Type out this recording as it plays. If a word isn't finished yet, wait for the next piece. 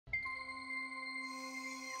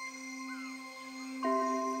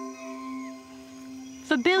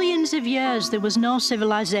For billions of years, there was no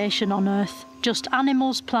civilization on Earth, just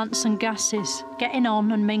animals, plants and gases, getting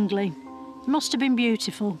on and mingling. It must have been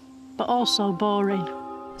beautiful, but also boring.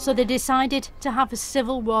 So they decided to have a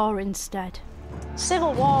civil war instead.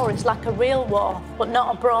 Civil war is like a real war, but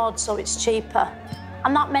not abroad, so it's cheaper.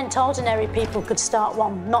 And that meant ordinary people could start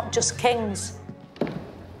one, not just kings.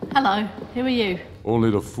 Hello, who are you?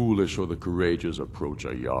 Only the foolish or the courageous approach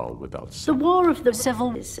a Jarl without... The War of the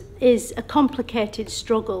Civil is a complicated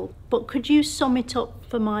struggle, but could you sum it up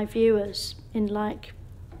for my viewers in, like,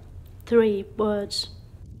 3 words?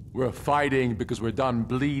 We're fighting because we're done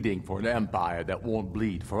bleeding for an empire that won't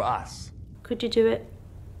bleed for us. Could you do it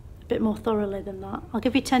a bit more thoroughly than that? I'll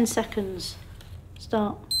give you 10 seconds.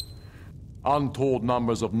 Start. Untold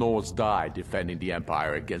numbers of Nords died defending the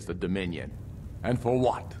empire against the Dominion. And for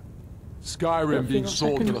what? Skyrim being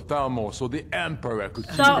sold to the Thalmor so the Emperor could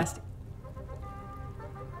keep it.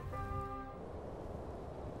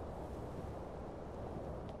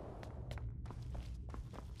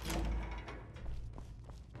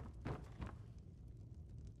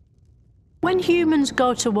 When humans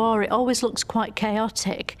go to war, it always looks quite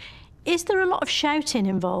chaotic. Is there a lot of shouting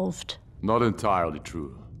involved? Not entirely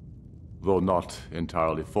true, though not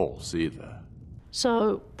entirely false either.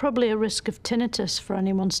 So, probably a risk of tinnitus for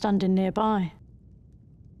anyone standing nearby.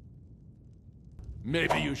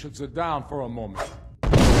 Maybe you should sit down for a moment.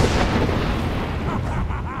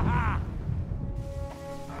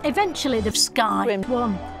 Eventually the Skyrim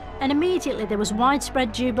won, and immediately there was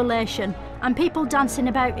widespread jubilation and people dancing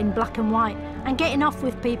about in black and white and getting off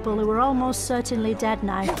with people who were almost certainly dead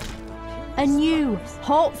now. A new,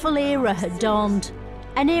 hopeful era had dawned,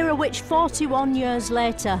 an era which 41 years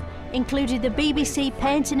later included the BBC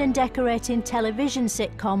painting and decorating television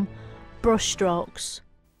sitcom Brushstrokes.